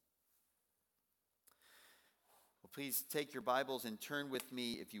Please take your Bibles and turn with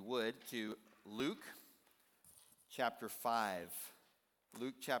me, if you would, to Luke chapter 5.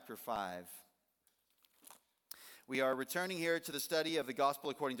 Luke chapter 5. We are returning here to the study of the Gospel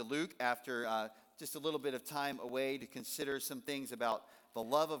according to Luke after just a little bit of time away to consider some things about the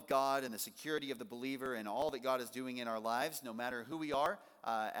love of God and the security of the believer and all that God is doing in our lives. No matter who we are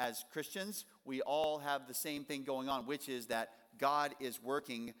as Christians, we all have the same thing going on, which is that God is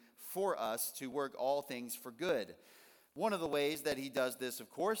working for us to work all things for good. One of the ways that he does this, of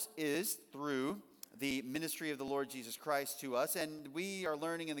course, is through the ministry of the Lord Jesus Christ to us. And we are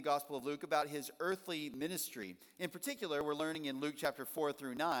learning in the Gospel of Luke about his earthly ministry. In particular, we're learning in Luke chapter 4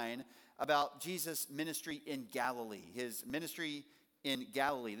 through 9 about Jesus' ministry in Galilee. His ministry in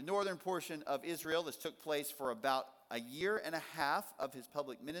Galilee, the northern portion of Israel. This took place for about a year and a half of his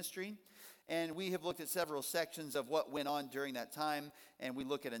public ministry. And we have looked at several sections of what went on during that time, and we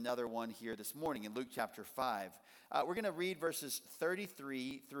look at another one here this morning in Luke chapter 5. We're going to read verses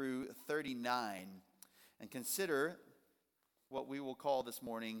 33 through 39 and consider what we will call this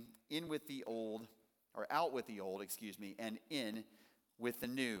morning out with the old, and in with the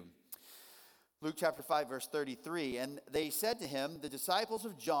new. Luke chapter 5, verse 33, and they said to him, the disciples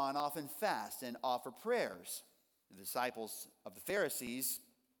of John often fast and offer prayers. The disciples of the Pharisees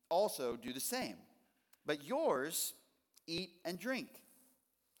also do the same. But yours eat and drink.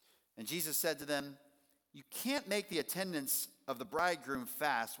 And Jesus said to them, you can't make the attendants of the bridegroom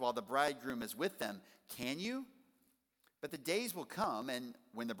fast while the bridegroom is with them, can you? But the days will come, and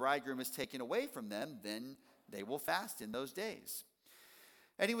when the bridegroom is taken away from them, then they will fast in those days.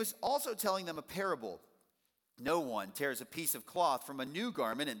 And he was also telling them a parable. No one tears a piece of cloth from a new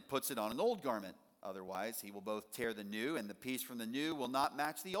garment and puts it on an old garment. Otherwise, he will both tear the new, and the piece from the new will not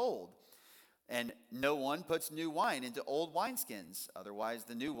match the old. And no one puts new wine into old wineskins. Otherwise,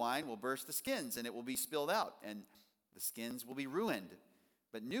 the new wine will burst the skins, and it will be spilled out, and the skins will be ruined.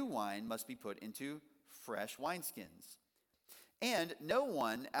 But new wine must be put into fresh wineskins. And no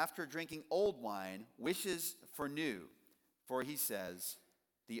one, after drinking old wine, wishes for new, for he says,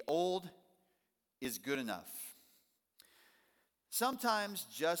 the old is good enough. Sometimes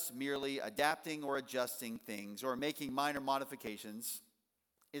just merely adapting or adjusting things or making minor modifications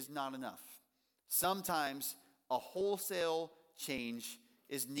is not enough. Sometimes a wholesale change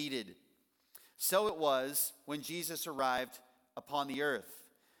is needed. So it was when Jesus arrived upon the earth.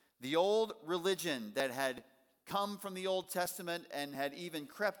 The old religion that had come from the Old Testament and had even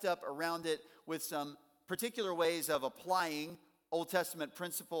crept up around it with some particular ways of applying Old Testament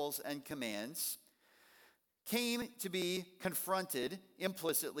principles and commands came to be confronted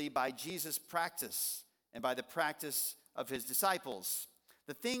implicitly by Jesus' practice and by the practice of his disciples.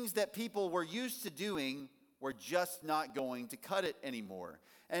 The things that people were used to doing were just not going to cut it anymore.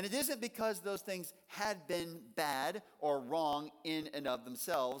 And it isn't because those things had been bad or wrong in and of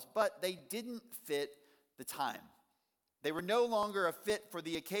themselves, but they didn't fit the time. They were no longer a fit for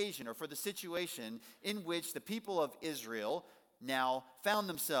the occasion or for the situation in which the people of Israel now found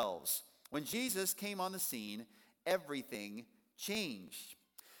themselves. When Jesus came on the scene, everything changed.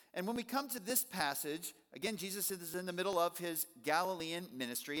 And when we come to this passage, again, Jesus is in the middle of his Galilean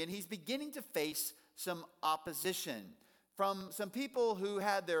ministry, and he's beginning to face some opposition from some people who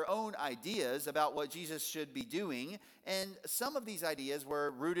had their own ideas about what Jesus should be doing. And some of these ideas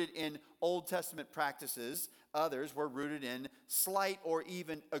were rooted in Old Testament practices. Others were rooted in slight or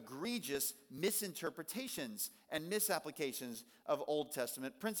even egregious misinterpretations and misapplications of Old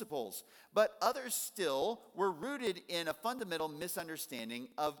Testament principles. But others still were rooted in a fundamental misunderstanding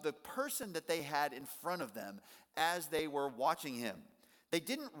of the person that they had in front of them as they were watching him. They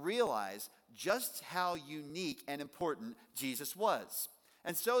didn't realize just how unique and important Jesus was.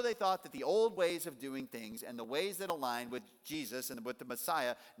 And so they thought that the old ways of doing things and the ways that aligned with Jesus and with the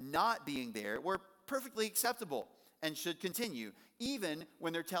Messiah not being there were perfectly acceptable and should continue, even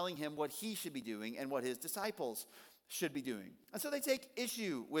when they're telling him what he should be doing and what his disciples should be doing. And so they take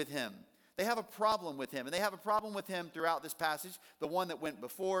issue with him. They have a problem with him, and they have a problem with him throughout this passage, the one that went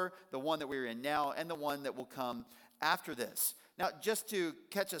before, the one that we're in now, and the one that will come after this. Now, just to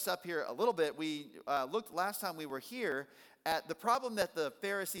catch us up here a little bit, we looked last time we were here at the problem that the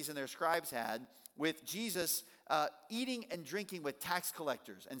Pharisees and their scribes had with Jesus eating and drinking with tax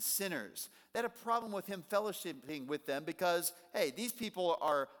collectors and sinners. They had a problem with him fellowshipping with them because, hey, these people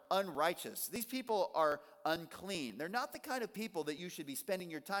are unrighteous. These people are unclean. They're not the kind of people that you should be spending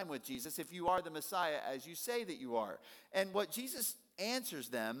your time with, Jesus, if you are the Messiah as you say that you are. And what Jesus answers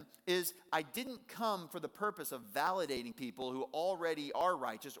them is, I didn't come for the purpose of validating people who already are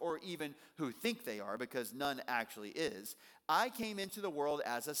righteous or even who think they are, because none actually is. I came into the world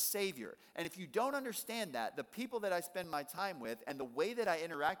as a savior. And if you don't understand that, the people that I spend my time with and the way that I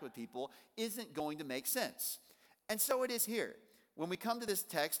interact with people isn't going to make sense. And so it is here. When we come to this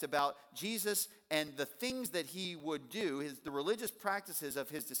text about Jesus and the things that he would do, the religious practices of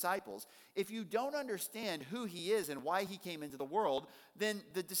his disciples, if you don't understand who he is and why he came into the world, then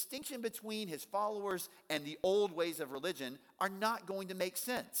the distinction between his followers and the old ways of religion are not going to make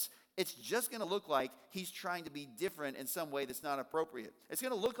sense. It's just going to look like he's trying to be different in some way that's not appropriate. It's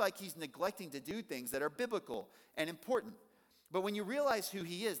going to look like he's neglecting to do things that are biblical and important. But when you realize who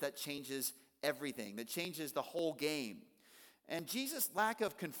he is, that changes everything. That changes the whole game. And Jesus' lack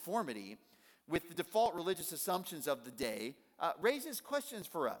of conformity with the default religious assumptions of the day raises questions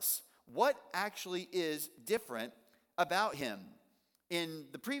for us. What actually is different about him? In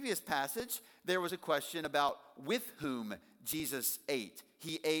the previous passage, there was a question about with whom Jesus ate.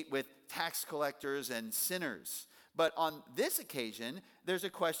 He ate with tax collectors and sinners. But on this occasion, there's a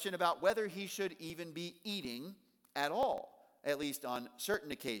question about whether he should even be eating at all, at least on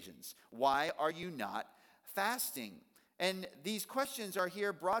certain occasions. Why are you not fasting? And these questions are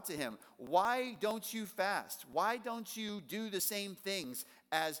here brought to him. Why don't you fast? Why don't you do the same things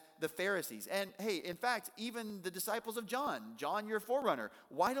as the Pharisees? And hey, in fact, even the disciples of John, your forerunner,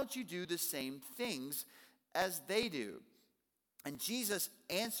 why don't you do the same things as they do? And Jesus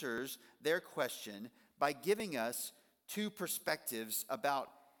answers their question by giving us two perspectives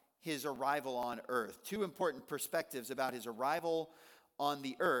about his arrival on earth. Two important perspectives about his arrival on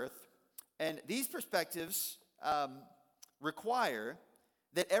the earth. And these perspectives require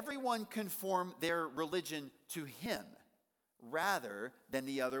that everyone conform their religion to him rather than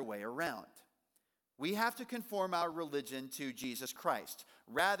the other way around. We have to conform our religion to Jesus Christ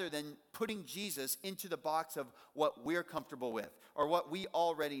rather than putting Jesus into the box of what we're comfortable with or what we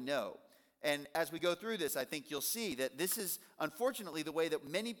already know. And as we go through this, I think you'll see that this is unfortunately the way that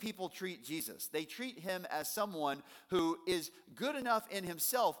many people treat Jesus. They treat him as someone who is good enough in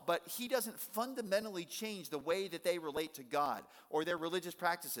himself, but he doesn't fundamentally change the way that they relate to God or their religious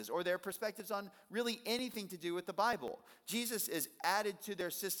practices or their perspectives on really anything to do with the Bible. Jesus is added to their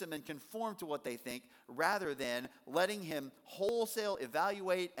system and conformed to what they think rather than letting him wholesale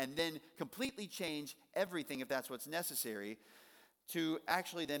evaluate and then completely change everything if that's what's necessary, to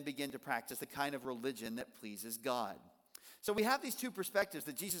actually then begin to practice the kind of religion that pleases God. So we have these two perspectives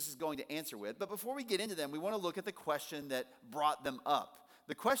that Jesus is going to answer with, but before we get into them, we want to look at the question that brought them up.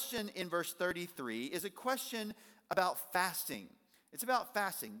 The question in verse 33 is a question about fasting. It's about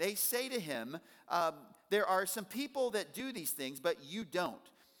fasting. They say to him, there are some people that do these things, but you don't.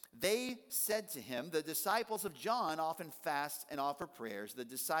 They said to him, the disciples of John often fast and offer prayers. The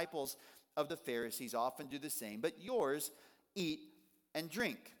disciples of the Pharisees often do the same, but yours eat and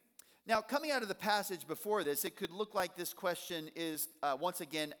drink. Now, coming out of the passage before this, it could look like this question is, once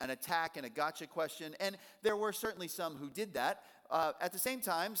again, an attack and a gotcha question, and there were certainly some who did that. At the same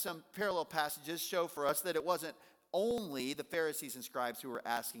time, some parallel passages show for us that it wasn't only the Pharisees and scribes who were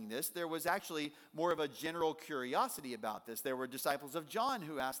asking this. There was actually more of a general curiosity about this. There were disciples of John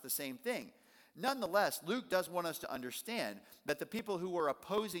who asked the same thing. Nonetheless, Luke does want us to understand that the people who were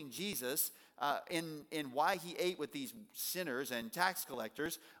opposing Jesus in why he ate with these sinners and tax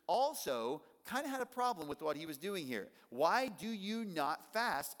collectors also kind of had a problem with what he was doing here. Why do you not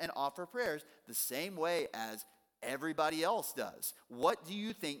fast and offer prayers the same way as everybody else does? What do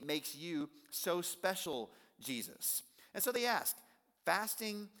you think makes you so special, Jesus? And so they ask,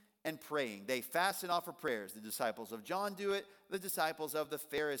 fasting and praying. They fast and offer prayers. The disciples of John do it. The disciples of the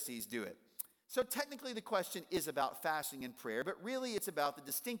Pharisees do it. So technically the question is about fasting and prayer, but really it's about the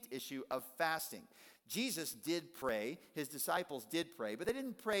distinct issue of fasting. Jesus did pray, his disciples did pray, but they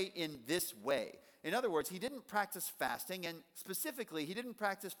didn't pray in this way. In other words, he didn't practice fasting, and specifically, he didn't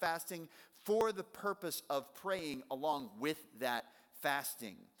practice fasting for the purpose of praying along with that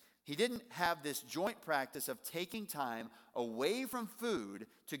fasting. He didn't have this joint practice of taking time away from food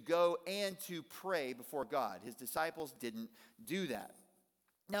to go and to pray before God. His disciples didn't do that.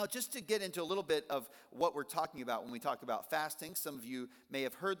 Now, just to get into a little bit of what we're talking about when we talk about fasting, some of you may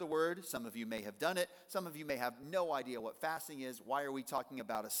have heard the word, some of you may have done it, some of you may have no idea what fasting is. Why are we talking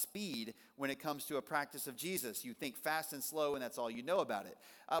about a speed when it comes to a practice of Jesus? You think fast and slow, and that's all you know about it.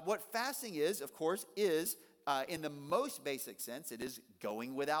 What fasting is, of course, is, in the most basic sense, it is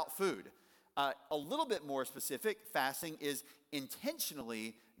going without food. A little bit more specific, fasting is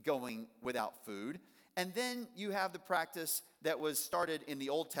intentionally going without food. And then you have the practice that was started in the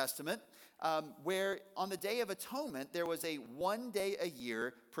Old Testament, where on the Day of Atonement, there was a 1 day a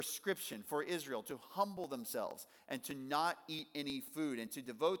year prescription for Israel to humble themselves and to not eat any food and to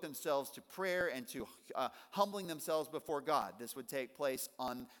devote themselves to prayer and to humbling themselves before God. This would take place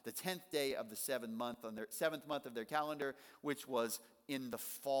on the 10th day of the seventh month of their calendar, which was in the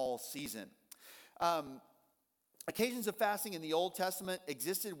fall season. Occasions of fasting in the Old Testament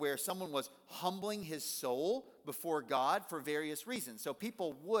existed where someone was humbling his soul before God for various reasons. So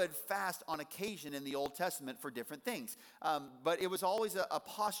people would fast on occasion in the Old Testament for different things. But it was always a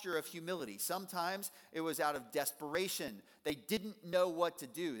posture of humility. Sometimes it was out of desperation. They didn't know what to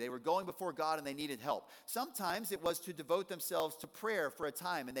do. They were going before God and they needed help. Sometimes it was to devote themselves to prayer for a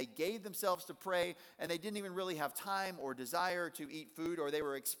time, and they gave themselves to pray, and they didn't even really have time or desire to eat food, or they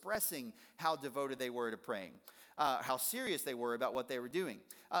were expressing how devoted they were to praying. How serious they were about what they were doing.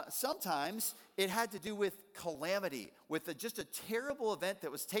 Sometimes it had to do with calamity, with just a terrible event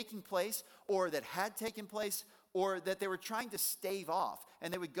that was taking place or that had taken place or that they were trying to stave off.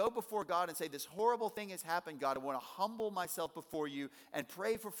 And they would go before God and say, this horrible thing has happened, God. I want to humble myself before you and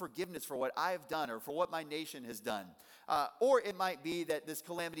pray for forgiveness for what I have done or for what my nation has done. Or it might be that this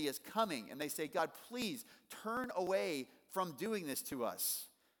calamity is coming and they say, God, please turn away from doing this to us.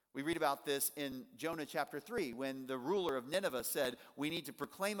 We read about this in Jonah chapter 3 when the ruler of Nineveh said, we need to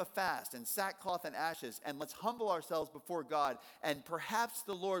proclaim a fast and sackcloth and ashes, and let's humble ourselves before God, and perhaps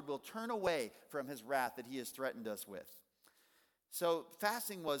the Lord will turn away from his wrath that he has threatened us with. So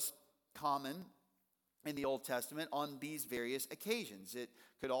fasting was common in the Old Testament on these various occasions. It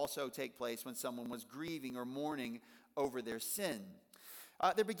could also take place when someone was grieving or mourning over their sin.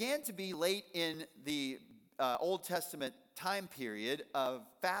 There began to be late in the Old Testament time period of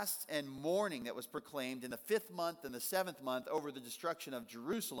fast and mourning that was proclaimed in the 5th month and the 7th month over the destruction of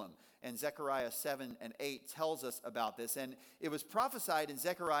Jerusalem. And Zechariah 7 and 8 tells us about this. And it was prophesied in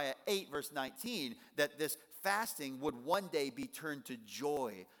Zechariah 8 verse 19 that this fasting would one day be turned to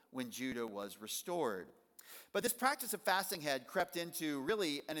joy when Judah was restored. But this practice of fasting had crept into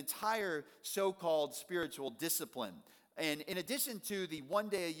really an entire so-called spiritual discipline. And in addition to the 1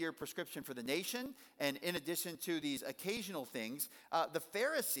 day a year prescription for the nation, and in addition to these occasional things, the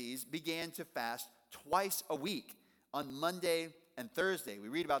Pharisees began to fast twice a week on Monday and Thursday. We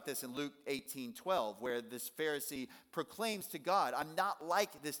read about this in Luke 18:12, where this Pharisee proclaims to God, I'm not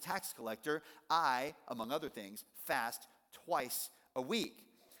like this tax collector. I, among other things, fast twice a week.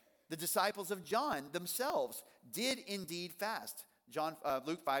 The disciples of John themselves did indeed fast.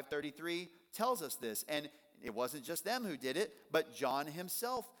 Luke 5:33 tells us this, and it wasn't just them who did it, but John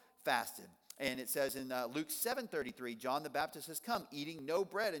himself fasted. And it says in Luke 7:33, John the Baptist has come, eating no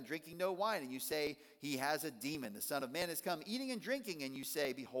bread and drinking no wine, and you say he has a demon. The Son of Man has come, eating and drinking, and you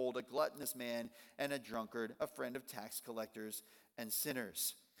say, behold, a gluttonous man and a drunkard, a friend of tax collectors and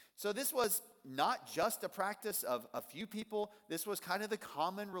sinners. So this was not just a practice of a few people. This was kind of the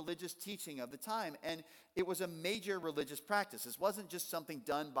common religious teaching of the time, and it was a major religious practice. This wasn't just something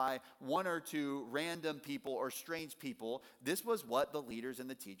done by one or two random people or strange people. This was what the leaders and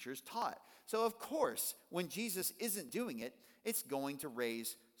the teachers taught. So of course, when Jesus isn't doing it, it's going to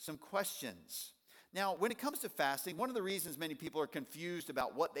raise some questions. Now, when it comes to fasting, one of the reasons many people are confused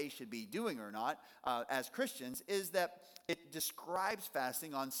about what they should be doing or not as Christians is that it describes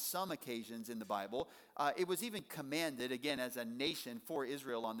fasting on some occasions in the Bible. It was even commanded, again, as a nation for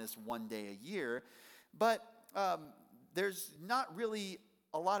Israel on this 1 day a year. But there's not really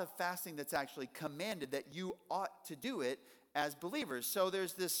a lot of fasting that's actually commanded that you ought to do it as believers. So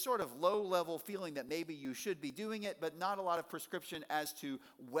there's this sort of low-level feeling that maybe you should be doing it, but not a lot of prescription as to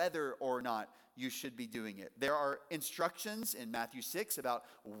whether or not you should be doing it. There are instructions in Matthew 6 about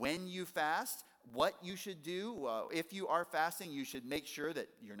when you fast, what you should do. If you are fasting, you should make sure that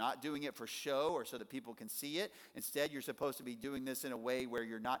you're not doing it for show or so that people can see it. Instead, you're supposed to be doing this in a way where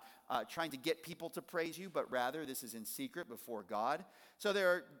you're not trying to get people to praise you, but rather this is in secret before God. So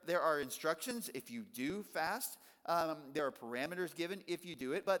there are instructions if you do fast. There are parameters given if you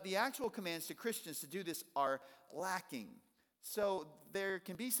do it, but the actual commands to Christians to do this are lacking. So there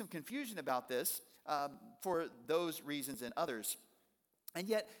can be some confusion about this for those reasons and others. And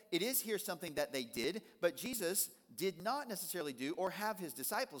yet, it is here something that they did, but Jesus did not necessarily do or have his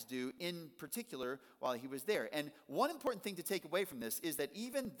disciples do in particular while he was there. And one important thing to take away from this is that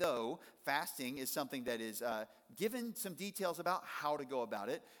even though fasting is something that is given some details about how to go about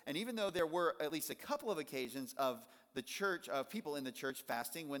it, and even though there were at least a couple of occasions of the church, of people in the church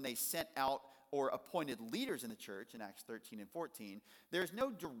fasting when they sent out or appointed leaders in the church in Acts 13 and 14, there's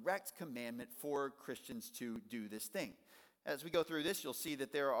no direct commandment for Christians to do this thing. As we go through this, you'll see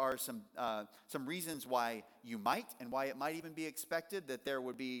that there are some reasons why you might, and why it might even be expected that there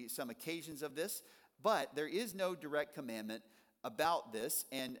would be some occasions of this, but there is no direct commandment about this,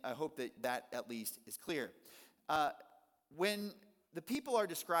 and I hope that that at least is clear. When the people are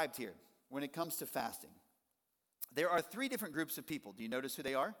described here, when it comes to fasting, there are three different groups of people. Do you notice who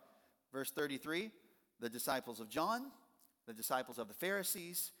they are? Verse 33, the disciples of John, the disciples of the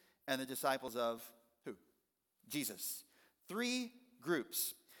Pharisees, and the disciples of who? Jesus. Three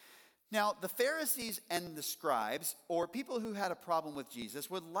groups. Now, the Pharisees and the scribes, or people who had a problem with Jesus,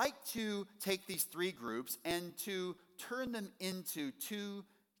 would like to take these three groups and to turn them into two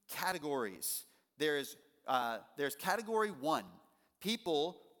categories. There's category one,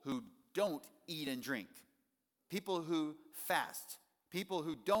 people who don't eat and drink, people who fast, people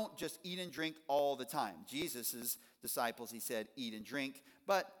who don't just eat and drink all the time. Jesus' disciples, he said, eat and drink,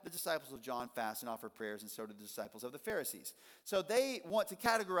 but the disciples of John fast and offer prayers, and so do the disciples of the Pharisees. So they want to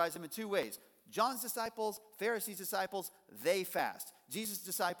categorize them in two ways. John's disciples, Pharisees' disciples, they fast. Jesus'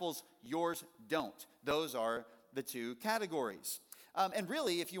 disciples, yours don't. Those are the two categories. And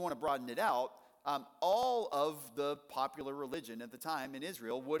really, if you want to broaden it out, all of the popular religion at the time in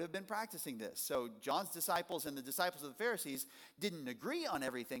Israel would have been practicing this. So John's disciples and the disciples of the Pharisees didn't agree on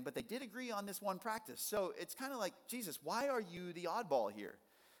everything, but they did agree on this one practice. So it's kind of like, Jesus, why are you the oddball here?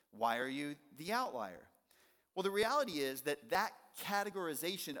 Why are you the outlier? Well, the reality is that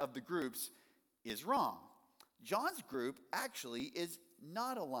categorization of the groups is wrong. John's group actually is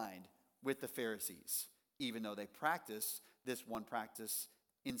not aligned with the Pharisees, even though they practice this one practice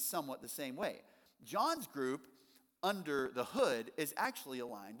in somewhat the same way. John's group, under the hood, is actually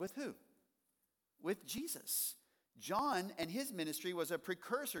aligned with who? With Jesus. John and his ministry was a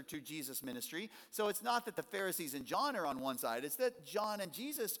precursor to Jesus' ministry. So it's not that the Pharisees and John are on one side. It's that John and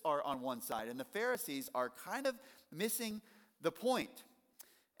Jesus are on one side. And the Pharisees are kind of missing the point.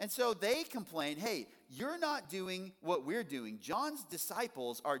 And so they complain, hey, you're not doing what we're doing. John's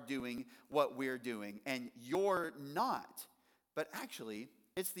disciples are doing what we're doing, and you're not. But actually,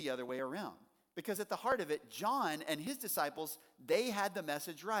 it's the other way around. Because at the heart of it, John and his disciples, they had the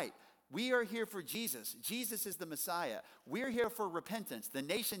message right. We are here for Jesus. Jesus is the Messiah. We're here for repentance. The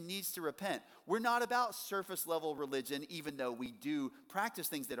nation needs to repent. We're not about surface level religion, even though we do practice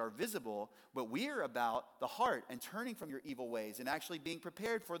things that are visible, but we're about the heart and turning from your evil ways and actually being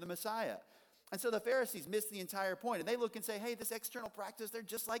prepared for the Messiah. And so the Pharisees miss the entire point, and they look and say, hey, this external practice, they're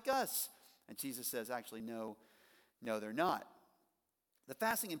just like us. And Jesus says, actually, no, they're not. The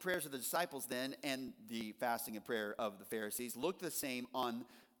fasting and prayers of the disciples then and the fasting and prayer of the Pharisees look the same on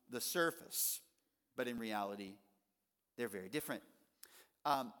the surface, but in reality, they're very different.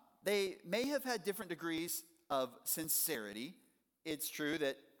 They may have had different degrees of sincerity. It's true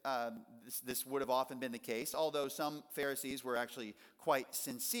that this would have often been the case, although some Pharisees were actually quite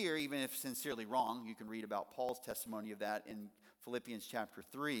sincere, even if sincerely wrong. You can read about Paul's testimony of that in Philippians chapter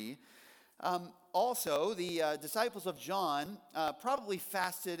 3. Also, the disciples of John probably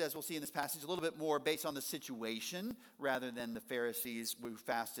fasted, as we'll see in this passage, a little bit more based on the situation rather than the Pharisees who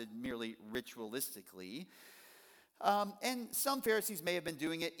fasted merely ritualistically. And some Pharisees may have been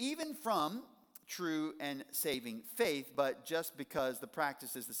doing it even from true and saving faith, but just because the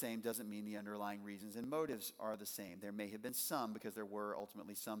practice is the same doesn't mean the underlying reasons and motives are the same. There may have been some, because there were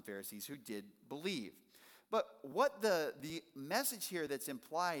ultimately some Pharisees who did believe. But what the message here that's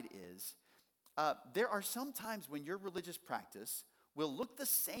implied is, there are some times when your religious practice will look the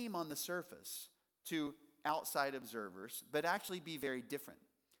same on the surface to outside observers, but actually be very different.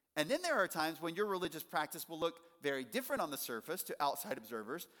 And then there are times when your religious practice will look very different on the surface to outside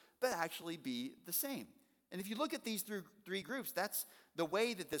observers, but actually be the same. And if you look at these three groups, that's the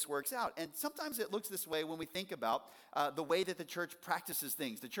way that this works out. And sometimes it looks this way when we think about the way that the church practices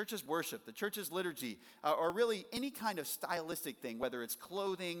things, the church's worship, the church's liturgy, or really any kind of stylistic thing, whether it's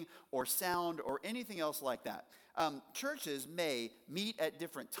clothing or sound or anything else like that. Churches may meet at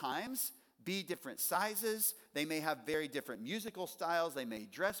different times, be different sizes, they may have very different musical styles, they may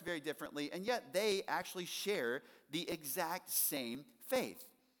dress very differently, and yet they actually share the exact same faith.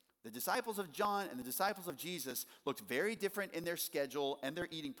 The disciples of John and the disciples of Jesus looked very different in their schedule and their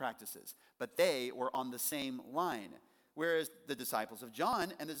eating practices, but they were on the same line. Whereas the disciples of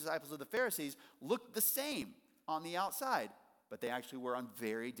John and the disciples of the Pharisees looked the same on the outside, but they actually were on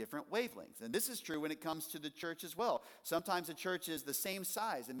very different wavelengths. And this is true when it comes to the church as well. Sometimes the church is the same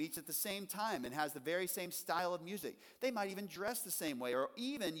size and meets at the same time and has the very same style of music. They might even dress the same way or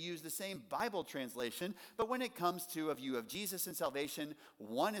even use the same Bible translation, but when it comes to a view of Jesus and salvation,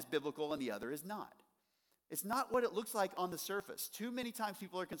 one is biblical and the other is not. It's not what it looks like on the surface. Too many times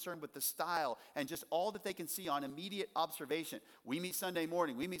people are concerned with the style and just all that they can see on immediate observation. We meet Sunday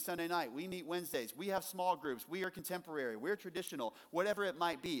morning, we meet Sunday night, we meet Wednesdays, we have small groups, we are contemporary, we're traditional, whatever it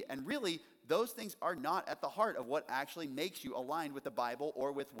might be. And really, those things are not at the heart of what actually makes you aligned with the Bible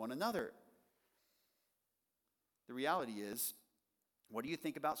or with one another. The reality is, what do you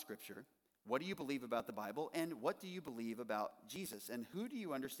think about Scripture? What do you believe about the Bible? And what do you believe about Jesus? And who do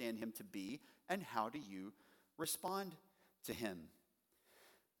you understand him to be? And how do you respond to him?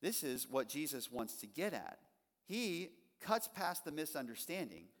 This is what Jesus wants to get at. He cuts past the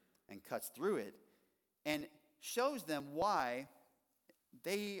misunderstanding and cuts through it and shows them why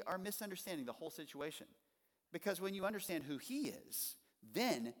they are misunderstanding the whole situation. Because when you understand who he is,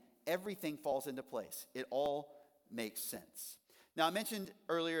 then everything falls into place. It all makes sense. Now, I mentioned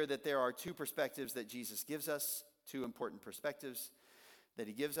earlier that there are two perspectives that Jesus gives us, two important perspectives that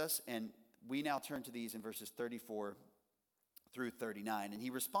he gives us, and we now turn to these in verses 34 through 39. And he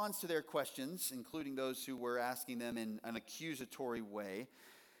responds to their questions, including those who were asking them in an accusatory way,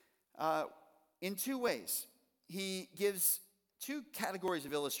 in two ways. He gives two categories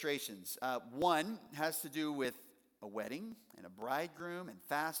of illustrations. One has to do with a wedding and a bridegroom and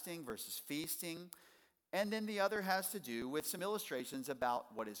fasting versus feasting. And then the other has to do with some illustrations about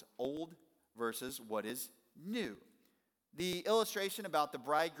what is old versus what is new. The illustration about the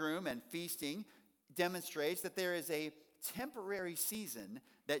bridegroom and feasting demonstrates that there is a temporary season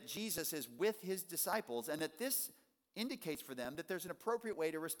that Jesus is with his disciples, and that this indicates for them that there's an appropriate way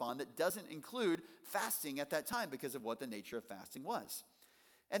to respond that doesn't include fasting at that time because of what the nature of fasting was.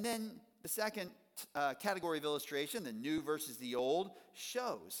 And then the second category of illustration, the new versus the old,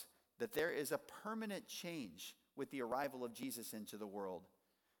 shows that there is a permanent change with the arrival of Jesus into the world.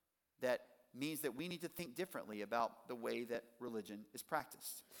 That means that we need to think differently about the way that religion is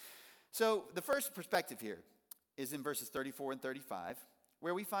practiced. So the first perspective here is in verses 34 and 35,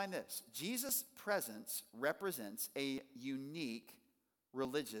 where we find this. Jesus' presence represents a unique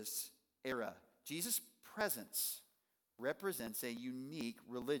religious era. Jesus' presence represents a unique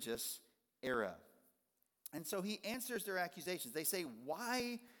religious era. And so he answers their accusations. They say,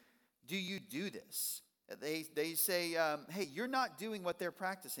 why do you do this? They say, hey, you're not doing what they're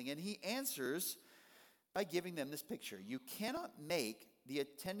practicing. And he answers by giving them this picture. You cannot make the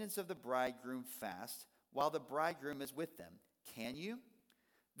attendants of the bridegroom fast while the bridegroom is with them, can you?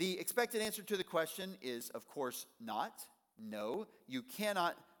 The expected answer to the question is, of course, not. No, you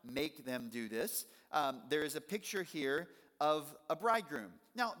cannot make them do this. There is a picture here of a bridegroom.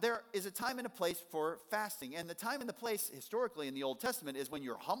 Now, there is a time and a place for fasting, and the time and the place historically in the Old Testament is when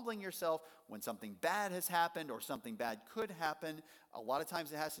you're humbling yourself, when something bad has happened or something bad could happen. A lot of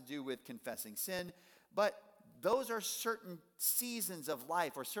times it has to do with confessing sin, but those are certain seasons of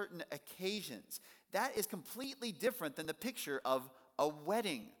life or certain occasions. That is completely different than the picture of a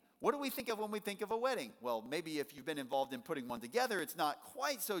wedding. What do we think of when we think of a wedding? Well, maybe if you've been involved in putting one together, it's not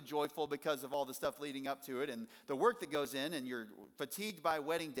quite so joyful because of all the stuff leading up to it and the work that goes in, and you're fatigued by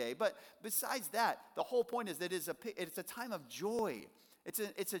wedding day. But besides that, the whole point is that it's a time of joy.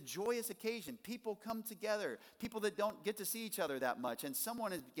 It's a joyous occasion. People come together, people that don't get to see each other that much, and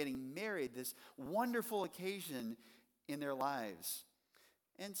someone is getting married, this wonderful occasion in their lives.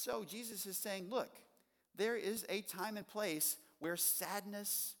 And so Jesus is saying, look, there is a time and place where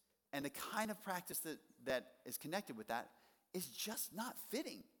sadness and the kind of practice that is connected with that is just not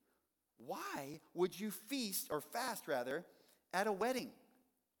fitting. Why would you feast, or fast rather, at a wedding?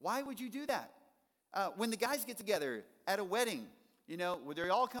 Why would you do that? When the guys get together at a wedding, you know, where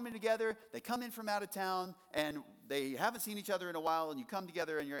they're all coming together, they come in from out of town, and they haven't seen each other in a while, and you come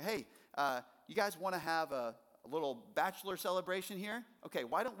together and you're, hey, you guys want to have a little bachelor celebration here? Okay,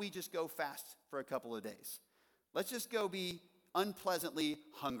 why don't we just go fast for a couple of days? Let's just go be unpleasantly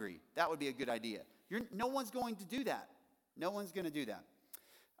hungry. That would be a good idea. No one's going to do that. No one's going to do that.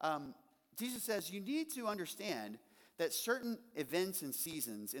 Jesus says you need to understand that certain events and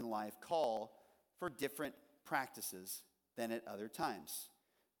seasons in life call for different practices than at other times.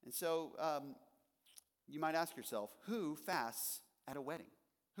 And so you might ask yourself, who fasts at a wedding?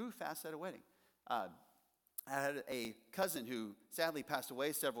 Who fasts at a wedding? I had a cousin who sadly passed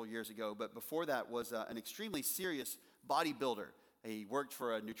away several years ago, but before that was an extremely serious bodybuilder. He worked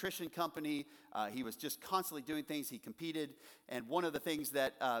for a nutrition company. He was just constantly doing things. He competed. And one of the things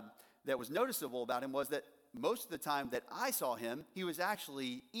that was noticeable about him was that most of the time that I saw him, he was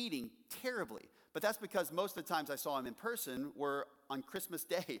actually eating terribly. But that's because most of the times I saw him in person were on Christmas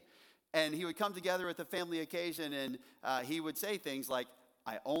Day. And he would come together at the family occasion, and he would say things like,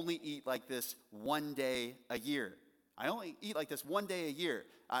 I only eat like this one day a year. I only eat like this one day a year.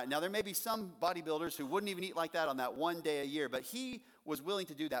 Now, there may be some bodybuilders who wouldn't even eat like that on that one day a year, but he was willing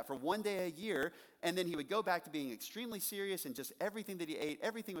to do that for one day a year, and then he would go back to being extremely serious, and just everything that he ate,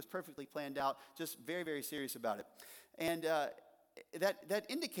 everything was perfectly planned out, just very, very serious about it. And that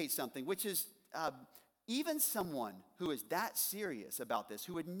indicates something, which is even someone who is that serious about this,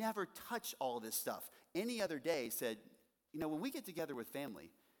 who would never touch all this stuff any other day, said, when we get together with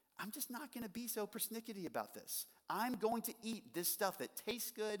family, I'm just not going to be so persnickety about this. I'm going to eat this stuff that tastes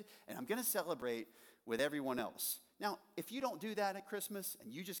good, and I'm going to celebrate with everyone else. Now, if you don't do that at Christmas,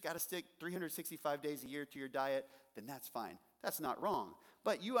 and you just got to stick 365 days a year to your diet, then that's fine. That's not wrong.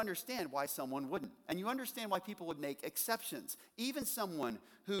 But you understand why someone wouldn't. And you understand why people would make exceptions. Even someone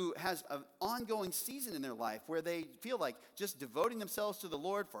who has an ongoing season in their life where they feel like just devoting themselves to the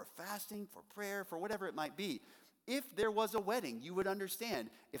Lord for fasting, for prayer, for whatever it might be. If there was a wedding, you would understand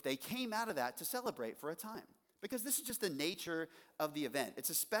if they came out of that to celebrate for a time. Because this is just the nature of the event.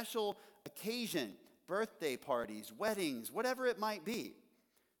 It's a special occasion, birthday parties, weddings, whatever it might be.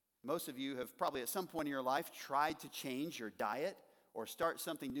 Most of you have probably at some point in your life tried to change your diet or start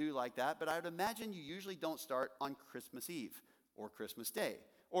something new like that, but I would imagine you usually don't start on Christmas Eve or Christmas Day,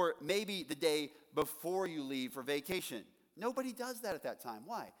 or maybe the day before you leave for vacation. Nobody does that at that time.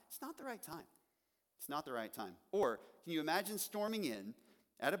 Why? It's not the right time. It's not the right time. Or can you imagine storming in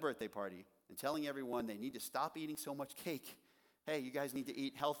at a birthday party and telling everyone they need to stop eating so much cake? Hey, you guys need to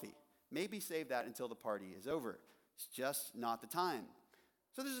eat healthy. Maybe save that until the party is over. It's just not the time.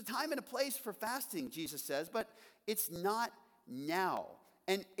 So there's a time and a place for fasting, Jesus says, but it's not now.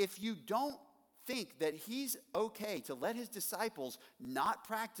 And if you don't think that he's okay to let his disciples not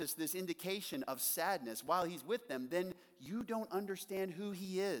practice this indication of sadness while he's with them, then you don't understand who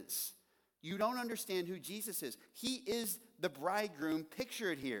he is. You don't understand who Jesus is. He is the bridegroom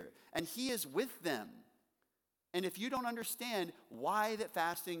pictured here, and he is with them. And if you don't understand why that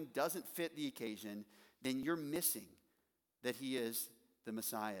fasting doesn't fit the occasion, then you're missing that he is the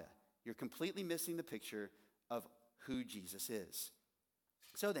Messiah. You're completely missing the picture of who Jesus is.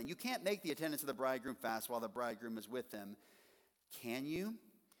 So then, you can't make the attendants of the bridegroom fast while the bridegroom is with them, can you?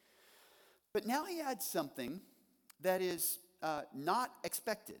 But now he adds something that is not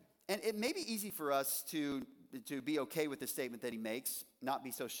expected. And it may be easy for us to be okay with the statement that he makes, not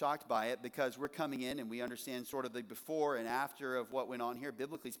be so shocked by it, because we're coming in and we understand sort of the before and after of what went on here,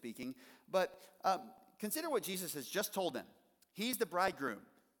 biblically speaking. But consider what Jesus has just told them. He's the bridegroom.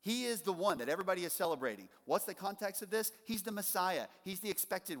 He is the one that everybody is celebrating. What's the context of this? He's the Messiah. He's the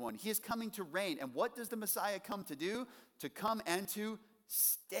expected one. He is coming to reign. And what does the Messiah come to do? To come and to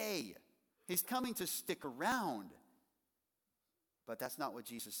stay. He's coming to stick around. But that's not what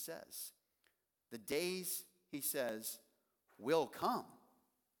Jesus says. The days, he says, will come.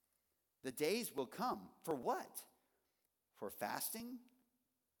 The days will come. For what? For fasting?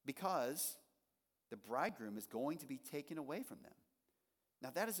 Because the bridegroom is going to be taken away from them. Now,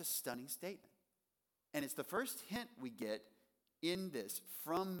 that is a stunning statement. And it's the first hint we get in this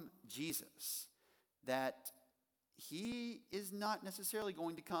from Jesus that he is not necessarily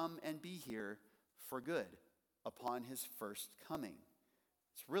going to come and be here for good upon his first coming.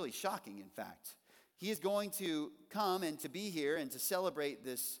 It's really shocking, in fact. He is going to come and to be here and to celebrate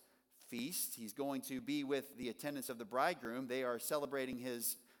this feast. He's going to be with the attendants of the bridegroom. They are celebrating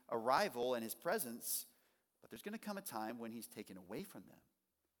his arrival and his presence. But there's going to come a time when he's taken away from them.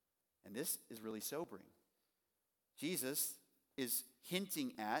 And this is really sobering. Jesus is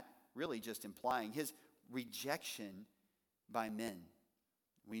hinting at, really just implying, his rejection by men.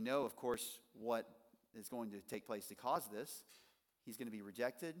 We know, of course, what is going to take place to cause this. He's going to be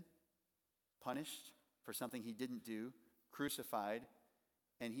rejected, punished for something he didn't do, crucified,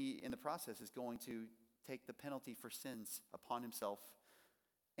 and he, in the process, is going to take the penalty for sins upon himself.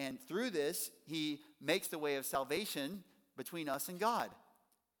 And through this, he makes the way of salvation between us and God.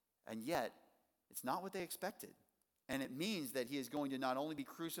 And yet, it's not what they expected. And it means that he is going to not only be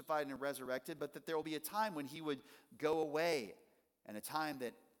crucified and resurrected, but that there will be a time when he would go away, and a time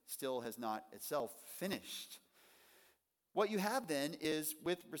that still has not itself finished. What you have then is,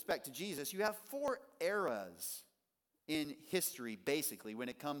 with respect to Jesus, you have 4 eras in history, basically, when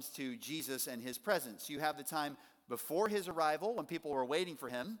it comes to Jesus and his presence. You have the time before his arrival, when people were waiting for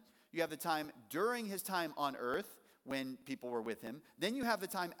him. You have the time during his time on earth, when people were with him. Then you have the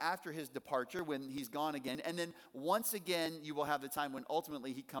time after his departure, when he's gone again. And then once again, you will have the time when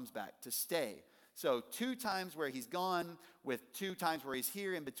ultimately he comes back to stay. So 2 times where he's gone, with 2 times where he's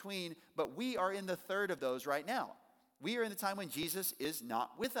here in between. But we are in the third of those right now. We are in the time when Jesus is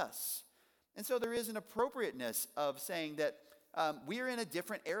not with us. And so there is an appropriateness of saying that we are in a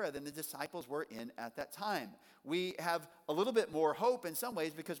different era than the disciples were in at that time. We have a little bit more hope in some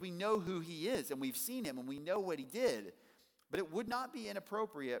ways because we know who he is and we've seen him and we know what he did. But it would not be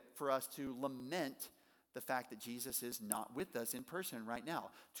inappropriate for us to lament the fact that Jesus is not with us in person right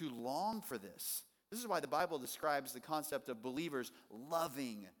now, to long for this. This is why the Bible describes the concept of believers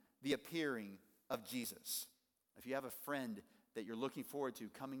loving the appearing of Jesus. If you have a friend that you're looking forward to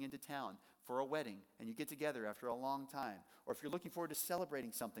coming into town for a wedding and you get together after a long time, or if you're looking forward to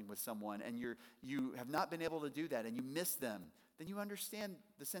celebrating something with someone and you have not been able to do that and you miss them, then you understand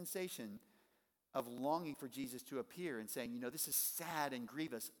the sensation of longing for Jesus to appear and saying, this is sad and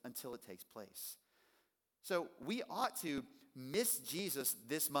grievous until it takes place. So we ought to miss Jesus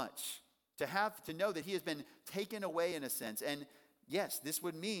this much, to know that he has been taken away in a sense. And yes, this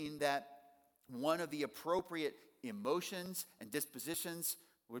would mean that one of the appropriate emotions and dispositions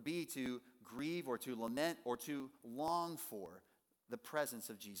would be to grieve or to lament or to long for the presence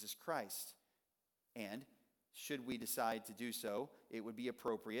of Jesus Christ. And should we decide to do so, it would be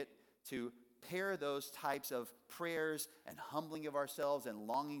appropriate to pair those types of prayers and humbling of ourselves and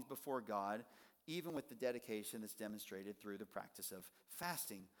longings before God, even with the dedication that's demonstrated through the practice of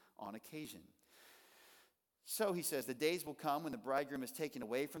fasting on occasion. So he says, the days will come when the bridegroom is taken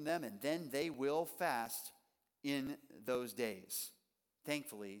away from them, and then they will fast in those days.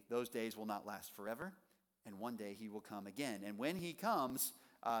 Thankfully, those days will not last forever, and one day he will come again. And when he comes,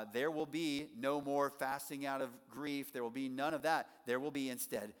 there will be no more fasting out of grief. There will be none of that. There will be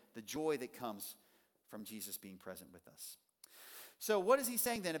instead the joy that comes from Jesus being present with us. So what is he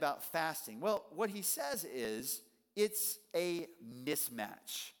saying then about fasting? Well, what he says is it's a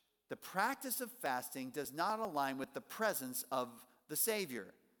mismatch. The practice of fasting does not align with the presence of the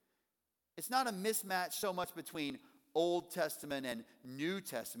Savior. It's not a mismatch so much between Old Testament and New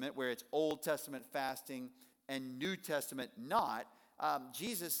Testament, where it's Old Testament fasting and New Testament not.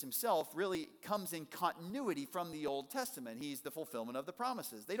 Jesus himself really comes in continuity from the Old Testament. He's the fulfillment of the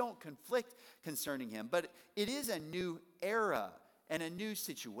promises. They don't conflict concerning him, but it is a new era and a new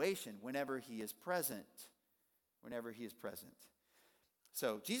situation whenever he is present. Whenever he is present.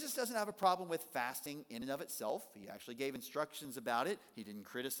 So Jesus doesn't have a problem with fasting in and of itself. He actually gave instructions about it. He didn't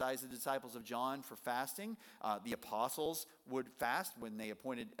criticize the disciples of John for fasting. The apostles would fast when they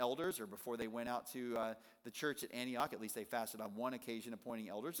appointed elders or before they went out to the church at Antioch. At least they fasted on one occasion appointing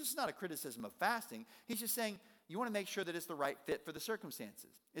elders. This is not a criticism of fasting. He's just saying you want to make sure that it's the right fit for the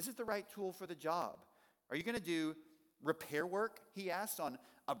circumstances. Is it the right tool for the job? Are you going to do repair work, he asked, on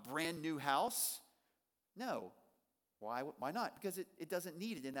a brand new house? No. Why not? Because it doesn't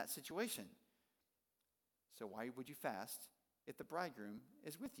need it in that situation. So why would you fast if the bridegroom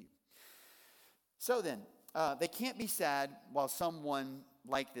is with you? So then, they can't be sad while someone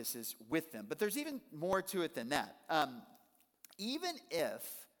like this is with them. But there's even more to it than that. Even if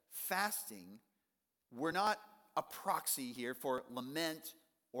fasting were not a proxy here for lament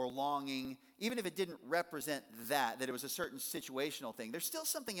or longing, even if it didn't represent that it was a certain situational thing, there's still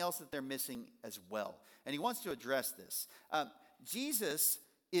something else that they're missing as well. And he wants to address this. Jesus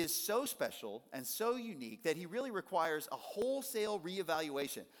is so special and so unique that he really requires a wholesale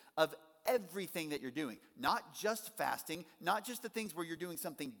reevaluation of everything that you're doing. Not just fasting, not just the things where you're doing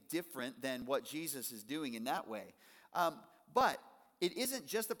something different than what Jesus is doing in that way. But it isn't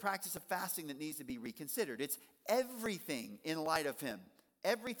just the practice of fasting that needs to be reconsidered. It's everything in light of him.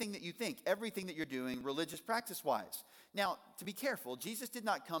 Everything that you think, everything that you're doing religious practice-wise. Now, to be careful, Jesus did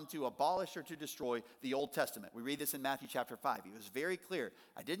not come to abolish or to destroy the Old Testament. We read this in Matthew chapter 5. He was very clear.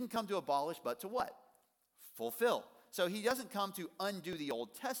 I didn't come to abolish, but to what? Fulfill. So he doesn't come to undo the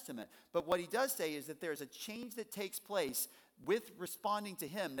Old Testament. But what he does say is that there's a change that takes place with responding to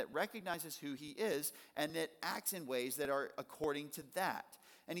him that recognizes who he is and that acts in ways that are according to that.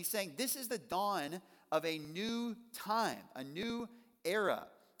 And he's saying this is the dawn of a new time, a new era.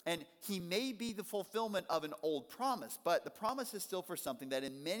 And he may be the fulfillment of an old promise, but the promise is still for something that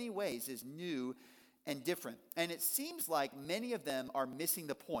in many ways is new and different. And it seems like many of them are missing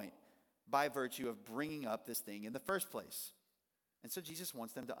the point by virtue of bringing up this thing in the first place. And so Jesus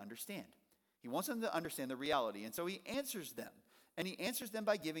wants them to understand. He wants them to understand the reality. And so he answers them. And he answers them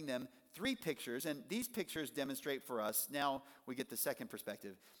by giving them three pictures. And these pictures demonstrate for us, now we get the second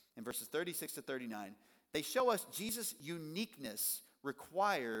perspective. In verses 36 to 39, they show us Jesus' uniqueness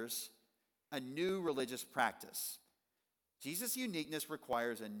requires a new religious practice. Jesus' uniqueness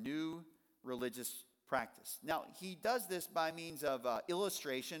requires a new religious practice. Now, he does this by means of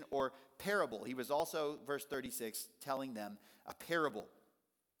illustration or parable. He was also, verse 36, telling them a parable.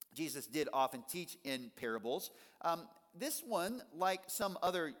 Jesus did often teach in parables. This one, like some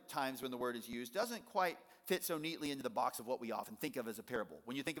other times when the word is used, doesn't quite fit so neatly into the box of what we often think of as a parable.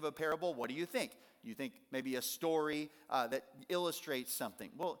 When you think of a parable, what do you think? You think maybe a story that illustrates something.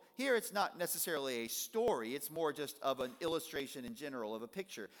 Well, here it's not necessarily a story. It's more just of an illustration in general, of a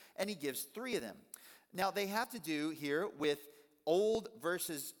picture. And he gives 3 of them. Now, they have to do here with old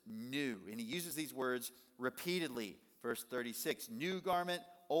versus new. And he uses these words repeatedly. Verse 36, new garment,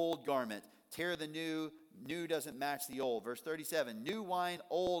 old garment. Tear the new, new doesn't match the old. Verse 37, new wine,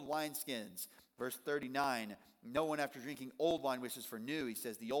 old wineskins. Verse 39, no one after drinking old wine wishes for new. He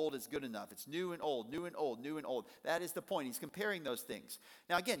says the old is good enough. It's new and old, new and old, new and old. That is the point. He's comparing those things.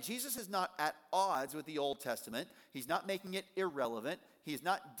 Now again, Jesus is not at odds with the Old Testament. He's not making it irrelevant. He's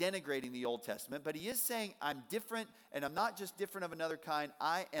not denigrating the Old Testament, but he is saying I'm different, and I'm not just different of another kind.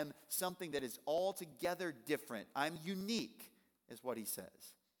 I am something that is altogether different. I'm unique, is what he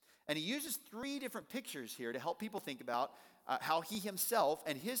says. And he uses 3 different pictures here to help people think about how he himself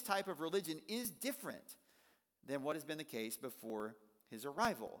and his type of religion is different than what has been the case before his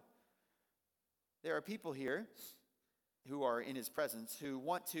arrival. There are people here who are in his presence who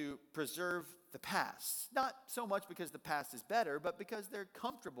want to preserve the past. Not so much because the past is better, but because they're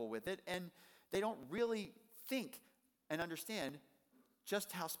comfortable with it and they don't really think and understand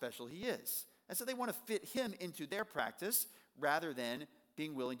just how special he is. And so they want to fit him into their practice rather than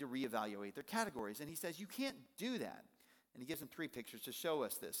being willing to reevaluate their categories. And he says, you can't do that. And he gives them 3 pictures to show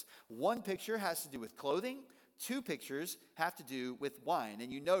us this. 1 picture has to do with clothing. 2 pictures have to do with wine.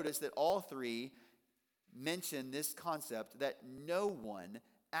 And you notice that all 3 mention this concept that no one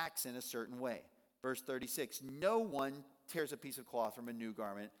acts in a certain way. Verse 36, no one tears a piece of cloth from a new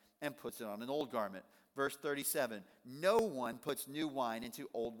garment and puts it on an old garment. Verse 37, no one puts new wine into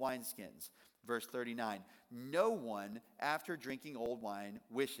old wineskins. Verse 39, no one after drinking old wine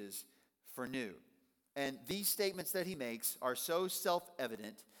wishes for new. And these statements that he makes are so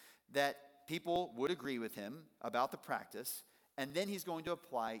self-evident that people would agree with him about the practice, and then he's going to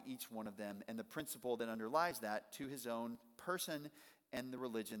apply each one of them and the principle that underlies that to his own person and the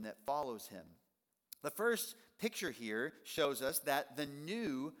religion that follows him. The first picture here shows us that the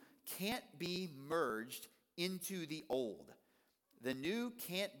new can't be merged into the old. The new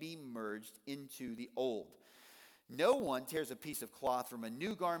can't be merged into the old. No one tears a piece of cloth from a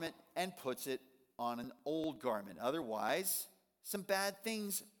new garment and puts it on an old garment. Otherwise, some bad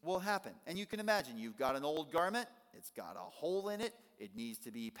things will happen. And you can imagine, you've got an old garment, it's got a hole in it, it needs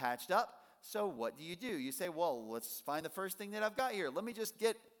to be patched up. So what do? You say, well, let's find the first thing that I've got here. Let me just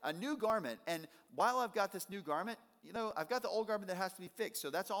get a new garment. And while I've got this new garment, I've got the old garment that has to be fixed.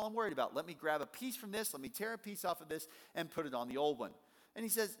 So that's all I'm worried about. Let me grab a piece from this, let me tear a piece off of this and put it on the old one. And he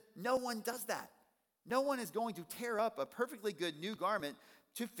says, no one does that. No one is going to tear up a perfectly good new garment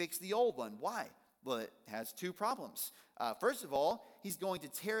to fix the old one. Why? Well, it has 2 problems. First of all, he's going to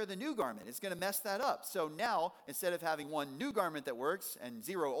tear the new garment. It's going to mess that up. So now, instead of having 1 new garment that works and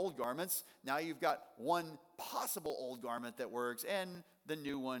 0 old garments, now you've got 1 possible old garment that works and the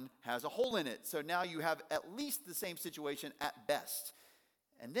new one has a hole in it. So now you have at least the same situation at best.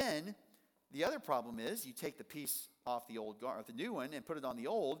 And then the other problem is you take the piece off the new one and put it on the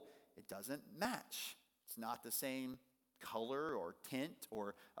old, it doesn't match. It's not the same color or tint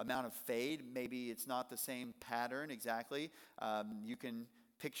or amount of fade. Maybe it's not the same pattern exactly. You can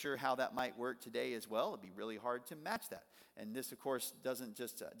picture how that might work today as well. It'd be really hard to match that. And this, of course, doesn't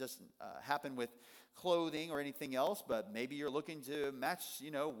happen with clothing or anything else, but maybe you're looking to match,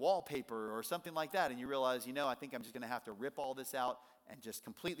 wallpaper or something like that, and you realize, I think I'm just going to have to rip all this out and just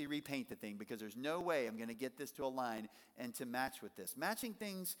completely repaint the thing because there's no way I'm going to get this to align and to match with this. Matching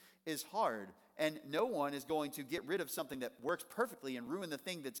things is hard, and no one is going to get rid of something that works perfectly and ruin the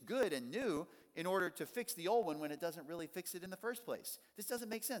thing that's good and new in order to fix the old one when it doesn't really fix it in the first place. This doesn't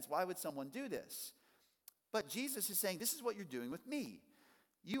make sense. Why would someone do this? But Jesus is saying, this is what you're doing with me.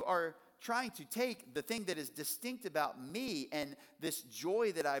 You are trying to take the thing that is distinct about me and this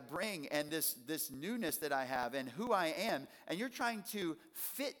joy that I bring and this newness that I have and who I am, and you're trying to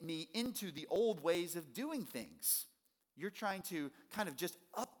fit me into the old ways of doing things. You're trying to kind of just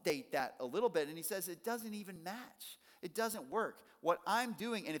update that a little bit, and he says it doesn't even match. It doesn't work. What I'm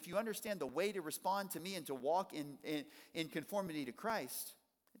doing, and if you understand the way to respond to me and to walk in conformity to Christ,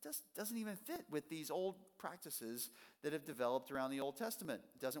 it doesn't even fit with these old practices that have developed around the Old Testament.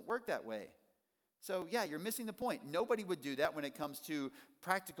 It doesn't work that way. So yeah, you're missing the point. Nobody would do that when it comes to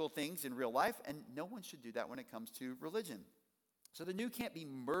practical things in real life, and no one should do that when it comes to religion. So the new can't be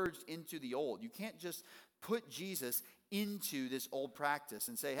merged into the old. You can't just put Jesus into this old practice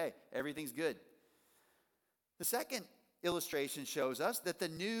and say, hey, everything's good. The second illustration shows us that the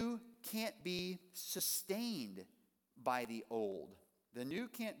new can't be sustained by the old. The new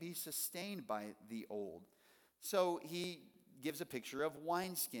can't be sustained by the old. So he gives a picture of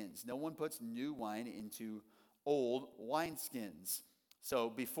wineskins. No one puts new wine into old wineskins. So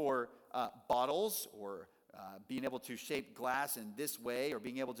before bottles or being able to shape glass in this way or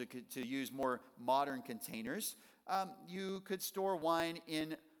being able to use more modern containers, you could store wine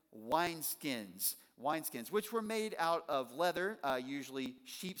in wineskins, which were made out of leather, usually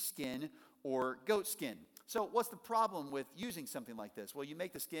sheepskin or goatskin. So what's the problem with using something like this? Well, you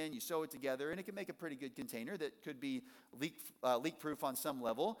make the skin, you sew it together, and it can make a pretty good container that could be leak-proof on some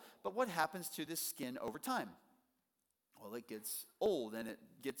level. But what happens to this skin over time? Well, it gets old and it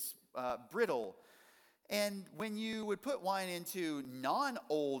gets brittle. And when you would put wine into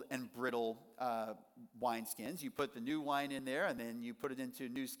non-old and brittle wineskins, you put the new wine in there and then you put it into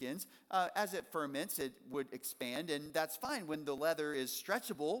new skins. As it ferments, it would expand, and that's fine when the leather is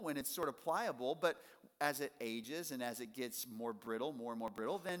stretchable, when it's sort of pliable. But as it ages and as it gets more and more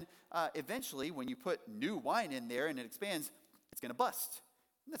brittle, then eventually when you put new wine in there and it expands, it's going to bust.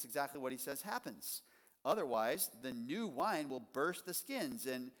 And that's exactly what he says happens. Otherwise, the new wine will burst the skins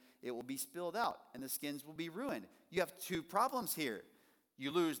and it will be spilled out and the skins will be ruined. You have two problems here.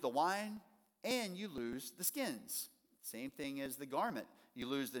 You lose the wine and you lose the skins. Same thing as the garment. You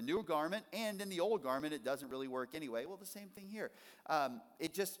lose the new garment, and in the old garment, it doesn't really work anyway. Well, the same thing here.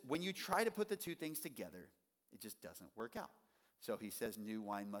 When you try to put the two things together, it just doesn't work out. So he says new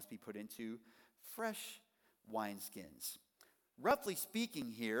wine must be put into fresh wineskins. Roughly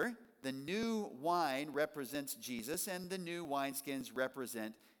speaking here, the new wine represents Jesus, and the new wineskins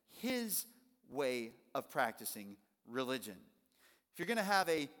represent his way of practicing religion. If you're going to have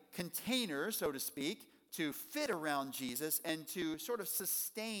a container, so to speak, to fit around Jesus and to sort of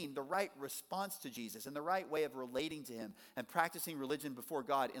sustain the right response to Jesus and the right way of relating to him and practicing religion before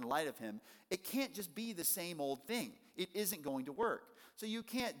God in light of him, it can't just be the same old thing. It isn't going to work. So you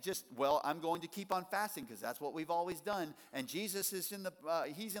can't just, I'm going to keep on fasting because that's what we've always done. And Jesus is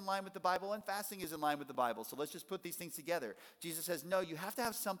he's in line with the Bible and fasting is in line with the Bible. So let's just put these things together. Jesus says, no, you have to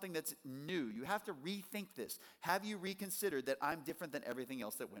have something that's new. You have to rethink this. Have you reconsidered that I'm different than everything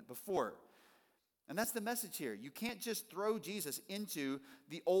else that went before? And that's the message here. You can't just throw Jesus into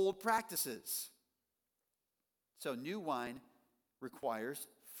the old practices. So new wine requires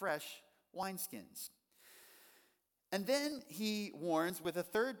fresh wineskins. And then he warns with a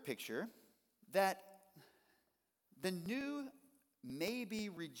third picture that the new may be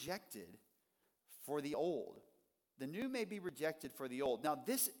rejected for the old. The new may be rejected for the old. Now,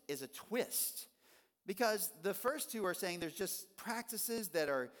 this is a twist because the first two are saying there's just practices that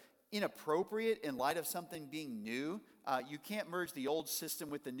are inappropriate in light of something being new. You can't merge the old system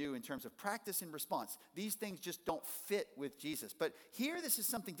with the new in terms of practice and response. These things just don't fit with Jesus. But here, this is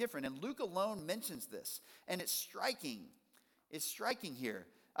something different, and Luke alone mentions this, and it's striking. It's striking here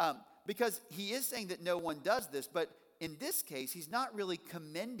because he is saying that no one does this, but in this case, he's not really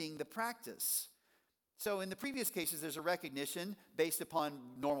commending the practice. So in the previous cases, there's a recognition based upon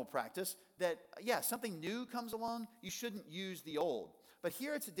normal practice that, something new comes along, you shouldn't use the old. But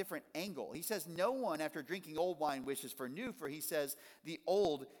here it's a different angle. He says, no one after drinking old wine wishes for new, for he says the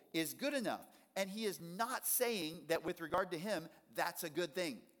old is good enough. And he is not saying that with regard to him, that's a good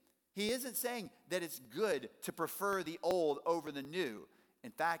thing. He isn't saying that it's good to prefer the old over the new. In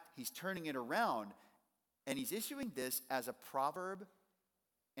fact, he's turning it around, and he's issuing this as a proverb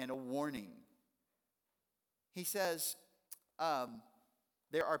and a warning. He says,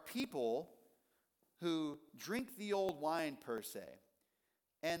 there are people who drink the old wine per se,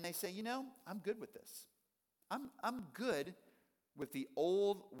 and they say, I'm good with this. I'm good with the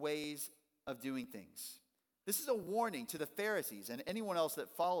old ways of doing things. This is a warning to the Pharisees and anyone else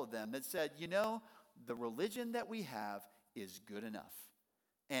that followed them that said, the religion that we have is good enough.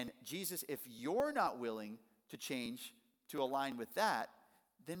 And Jesus, if you're not willing to change to align with that,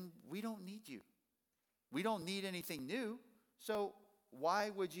 then we don't need you. We don't need anything new. So why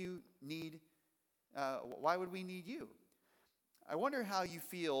would we need you? I wonder how you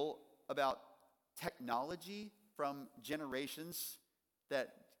feel about technology from generations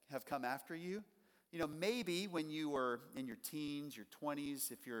that have come after you. Maybe when you were in your teens, your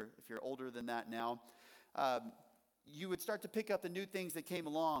 20s, if you're older than that now, you would start to pick up the new things that came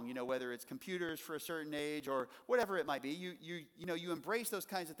along, whether it's computers for a certain age or whatever it might be. You embrace those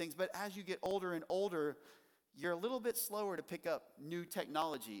kinds of things, but as you get older and older, you're a little bit slower to pick up new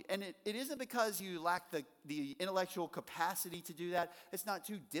technology. And it isn't because you lack the intellectual capacity to do that. It's not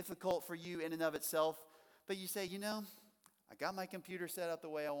too difficult for you in and of itself. But you say, I got my computer set up the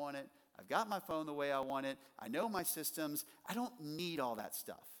way I want it. I've got my phone the way I want it. I know my systems. I don't need all that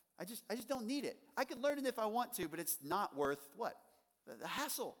stuff. I just don't need it. I could learn it if I want to, but it's not worth what? The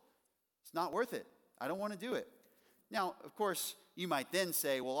hassle. It's not worth it. I don't want to do it. Now, of course, you might then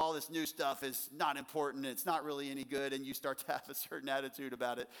say, well, all this new stuff is not important. It's not really any good. And you start to have a certain attitude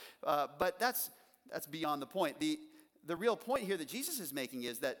about it. But that's beyond the point. The real point here that Jesus is making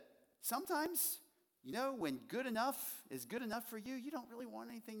is that sometimes, when good enough is good enough for you, you don't really want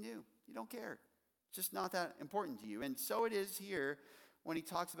anything new. You don't care. It's just not that important to you. And so it is here when he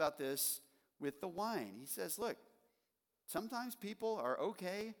talks about this with the wine. He says, look, sometimes people are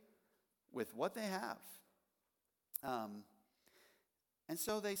okay with what they have. And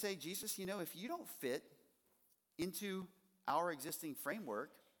so they say, Jesus, if you don't fit into our existing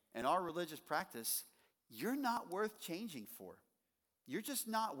framework and our religious practice, you're not worth changing for. You're just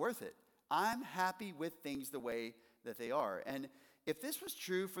not worth it. I'm happy with things the way that they are. And if this was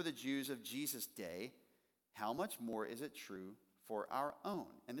true for the Jews of Jesus' day, how much more is it true for our own?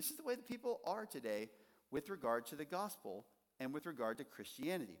 And this is the way that people are today with regard to the gospel and with regard to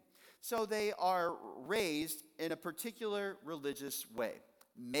Christianity. So they are raised in a particular religious way.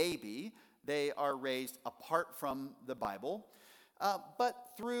 Maybe they are raised apart from the Bible, but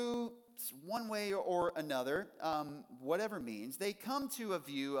through one way or another, whatever means, they come to a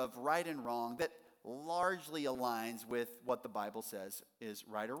view of right and wrong that largely aligns with what the Bible says is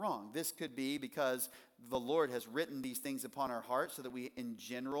right or wrong. This could be because the Lord has written these things upon our hearts so that we, in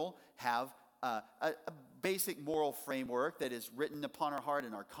general, have a basic moral framework that is written upon our heart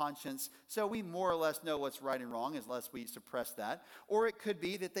and our conscience, so we more or less know what's right and wrong unless we suppress that. Or it could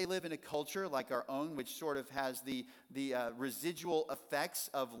be that they live in a culture like our own, which sort of has the residual effects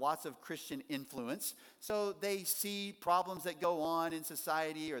of lots of Christian influence. So they see problems that go on in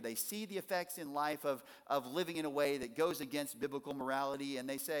society, or they see the effects in life of living in a way that goes against biblical morality, and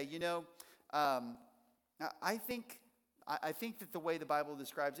they say, I think that the way the Bible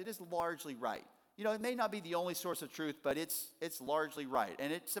describes it is largely right. It may not be the only source of truth, but it's largely right.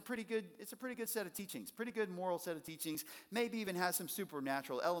 And it's a pretty good set of teachings, pretty good moral set of teachings, maybe even has some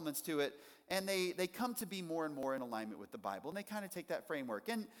supernatural elements to it. And they come to be more and more in alignment with the Bible. And they kind of take that framework.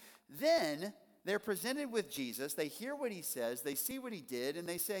 And then they're presented with Jesus. They hear what he says. They see what he did. And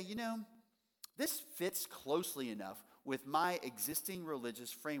they say, this fits closely enough with my existing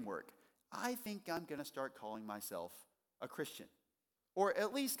religious framework. I think I'm going to start calling myself a Christian. Or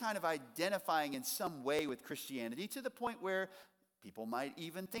at least kind of identifying in some way with Christianity to the point where people might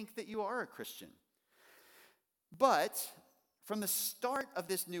even think that you are a Christian. But from the start of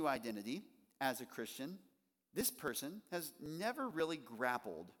this new identity as a Christian, this person has never really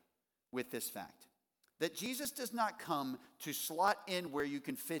grappled with this fact that Jesus does not come to slot in where you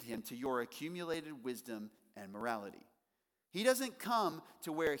can fit him to your accumulated wisdom and morality. He doesn't come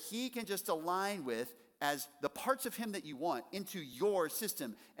to where he can just align with as the parts of him that you want into your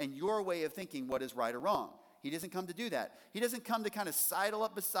system and your way of thinking what is right or wrong. He doesn't come to do that. He doesn't come to kind of sidle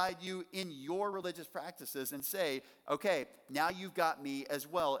up beside you in your religious practices and say, okay, now you've got me as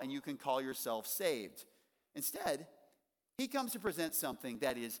well and you can call yourself saved. Instead, he comes to present something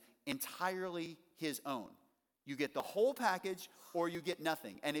that is entirely his own. You get the whole package or you get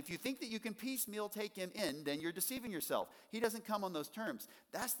nothing. And if you think that you can piecemeal take him in, then you're deceiving yourself. He doesn't come on those terms.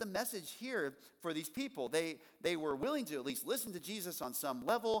 That's the message here for these people. They were willing to at least listen to Jesus on some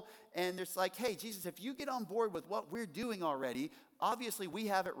level. And it's like, hey, Jesus, if you get on board with what we're doing already, obviously we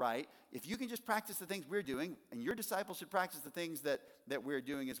have it right. If you can just practice the things we're doing, and your disciples should practice the things that we're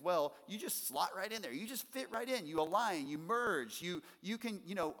doing as well, you just slot right in there. You just fit right in. You align. You merge. You can,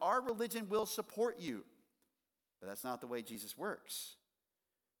 our religion will support you. But that's not the way Jesus works.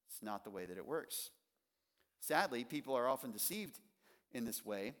 It's not the way that it works. Sadly, people are often deceived in this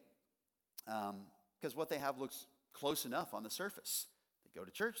way because what they have looks close enough on the surface. They go to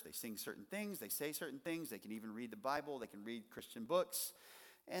church, they sing certain things, they say certain things, they can even read the Bible, they can read Christian books.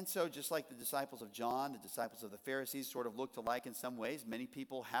 And so just like the disciples of John, the disciples of the Pharisees sort of looked alike in some ways, many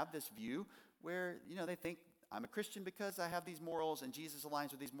people have this view where, they think, I'm a Christian because I have these morals and Jesus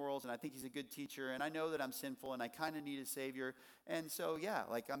aligns with these morals and I think he's a good teacher and I know that I'm sinful and I kind of need a savior. And so,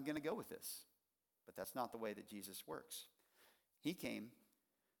 I'm going to go with this. But that's not the way that Jesus works. He came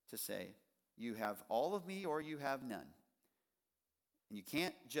to say, you have all of me or you have none. And you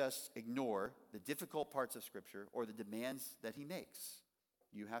can't just ignore the difficult parts of Scripture or the demands that he makes.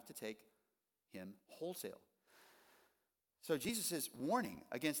 You have to take him wholesale. So Jesus is warning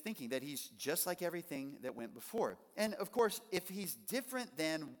against thinking that he's just like everything that went before. And of course, if he's different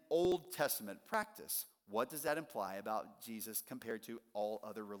than Old Testament practice, what does that imply about Jesus compared to all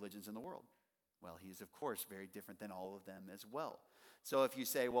other religions in the world? Well, he's of course very different than all of them as well. So if you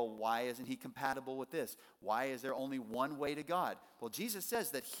say, well, why isn't he compatible with this? Why is there only one way to God? Well, Jesus says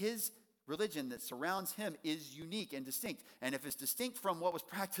that his religion that surrounds him is unique and distinct. And if it's distinct from what was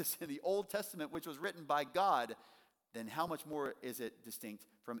practiced in the Old Testament, which was written by God, then how much more is it distinct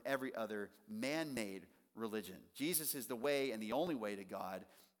from every other man-made religion? Jesus is the way and the only way to God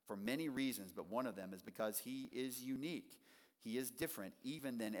for many reasons, but one of them is because he is unique. He is different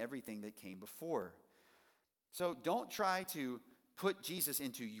even than everything that came before. So don't try to put Jesus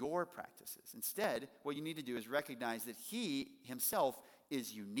into your practices. Instead, what you need to do is recognize that he himself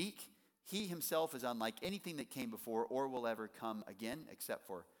is unique. He himself is unlike anything that came before or will ever come again, except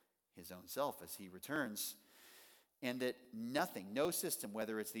for his own self as he returns. And that nothing, no system,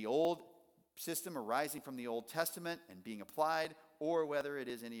 whether it's the old system arising from the Old Testament and being applied, or whether it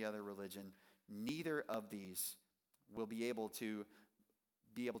is any other religion, neither of these will be able to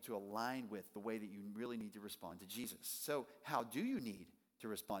align with the way that you really need to respond to Jesus. So how do you need to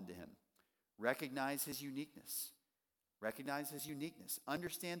respond to him? Recognize his uniqueness. Recognize his uniqueness.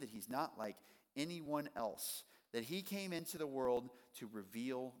 Understand that he's not like anyone else, that he came into the world to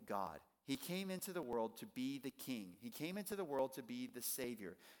reveal God. He came into the world to be the king. He came into the world to be the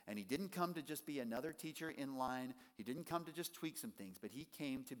savior. And he didn't come to just be another teacher in line. He didn't come to just tweak some things, but he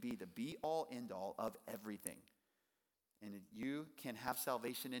came to be the be-all, end-all of everything. And you can have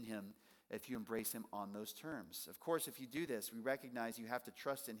salvation in him if you embrace him on those terms. Of course, if you do this, we recognize you have to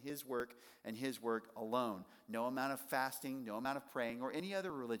trust in his work and his work alone. No amount of fasting, no amount of praying, or any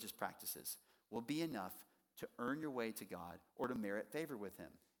other religious practices will be enough to earn your way to God or to merit favor with him.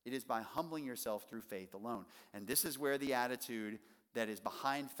 It is by humbling yourself through faith alone. And this is where the attitude that is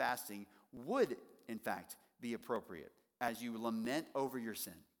behind fasting would, in fact, be appropriate. As you lament over your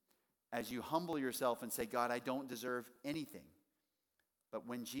sin, as you humble yourself and say, God, I don't deserve anything. But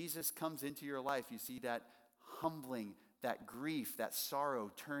when Jesus comes into your life, you see that humbling, that grief, that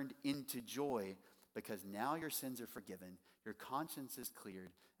sorrow turned into joy, because now your sins are forgiven, your conscience is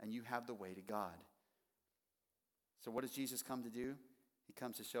cleared, and you have the way to God. So what does Jesus come to do? He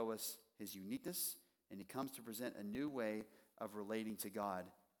comes to show us his uniqueness, and he comes to present a new way of relating to God.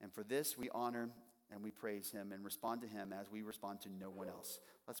 And for this, we honor and we praise him and respond to him as we respond to no one else.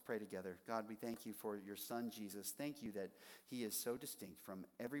 Let's pray together. God, we thank you for your son, Jesus. Thank you that he is so distinct from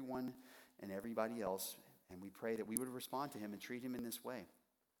everyone and everybody else. And we pray that we would respond to him and treat him in this way.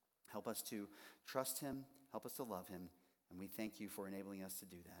 Help us to trust him. Help us to love him. And we thank you for enabling us to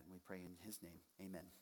do that. And we pray in his name. Amen.